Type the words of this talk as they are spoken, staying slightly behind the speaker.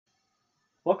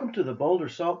Welcome to the Boulder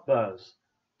Salt Buzz.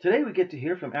 Today we get to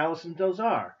hear from Allison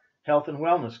Dozar, health and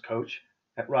wellness coach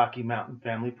at Rocky Mountain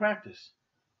Family Practice.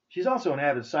 She's also an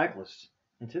avid cyclist,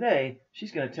 and today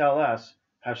she's going to tell us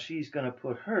how she's going to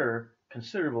put her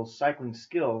considerable cycling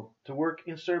skill to work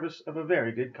in service of a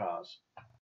very good cause.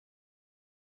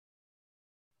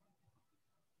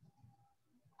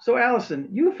 So, Allison,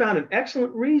 you found an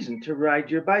excellent reason to ride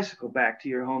your bicycle back to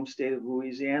your home state of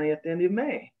Louisiana at the end of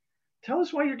May. Tell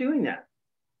us why you're doing that.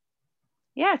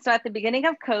 Yeah, so at the beginning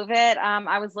of COVID,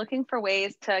 I was looking for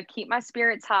ways to keep my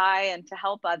spirits high and to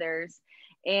help others.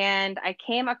 And I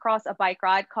came across a bike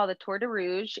ride called the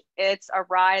TourDuRouge. It's a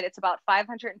ride, it's about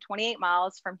 528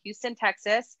 miles from Houston,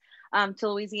 Texas to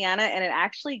Louisiana. And it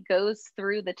actually goes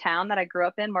through the town that I grew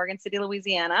up in, Morgan City,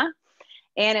 Louisiana.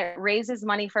 And it raises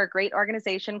money for a great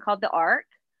organization called the ARC.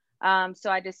 So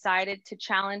I decided to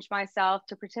challenge myself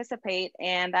to participate.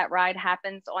 And that ride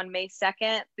happens on May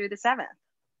 2nd through the 7th.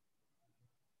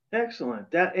 Excellent.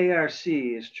 That ARC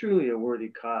is truly a worthy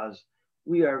cause.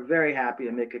 We are very happy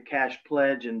to make a cash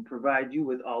pledge and provide you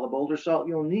with all the Boulder Salt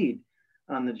you'll need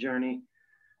on the journey.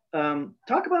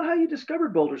 Talk about how you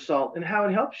discovered Boulder Salt and how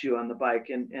it helps you on the bike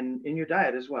and in your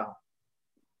diet as well.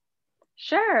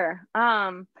 Sure.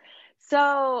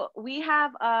 So we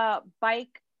have a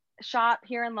bike shop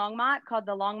here in Longmont called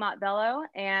the Longmont Velo,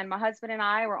 and my husband and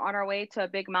I were on our way to a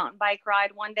big mountain bike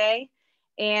ride one day.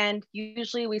 And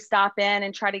usually we stop in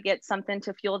and try to get something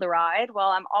to fuel the ride. Well,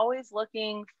 I'm always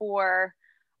looking for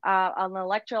an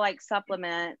electrolyte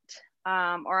supplement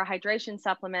or a hydration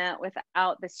supplement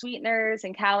without the sweeteners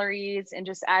and calories and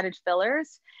just added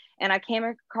fillers. And I came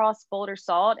across Boulder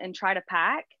Salt and tried a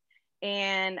pack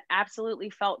and absolutely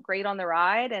felt great on the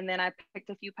ride. And then I picked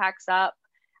a few packs up.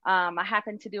 I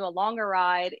happened to do a longer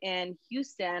ride in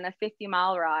Houston, a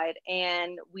 50-mile ride,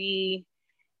 and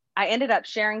I ended up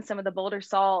sharing some of the Boulder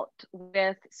Salt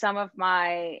with some of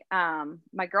my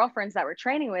my girlfriends that were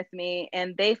training with me,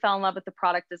 and they fell in love with the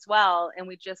product as well. And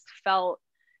we just felt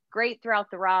great throughout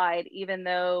the ride, even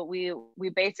though we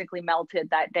basically melted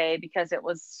that day because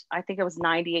I think it was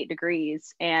 98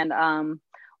 degrees, and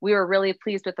we were really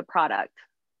pleased with the product.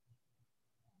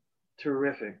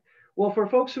 Terrific. Well, for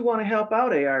folks who want to help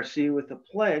out ARC with the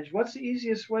pledge, what's the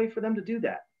easiest way for them to do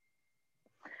that?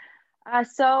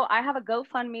 So I have a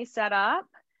GoFundMe set up,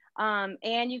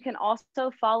 and you can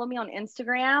also follow me on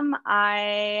Instagram.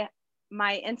 My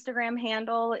Instagram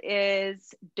handle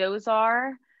is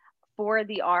Dozar for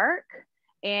the ARC,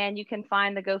 and you can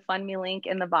find the GoFundMe link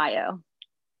in the bio.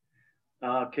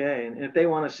 Okay, and if they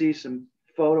want to see some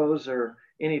photos or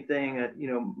anything,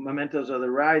 mementos of the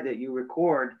ride that you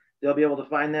record, they'll be able to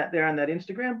find that there on that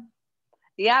Instagram?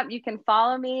 Yeah, you can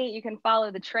follow me. You can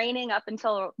follow the training up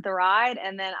until the ride,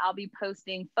 and then I'll be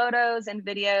posting photos and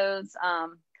videos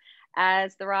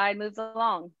as the ride moves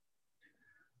along.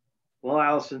 Well,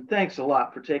 Allison, thanks a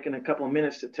lot for taking a couple of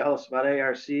minutes to tell us about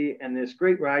ARC and this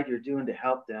great ride you're doing to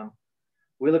help them.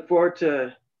 We look forward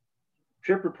to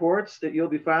trip reports that you'll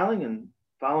be filing and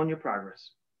following your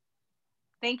progress.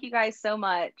 Thank you guys so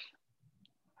much.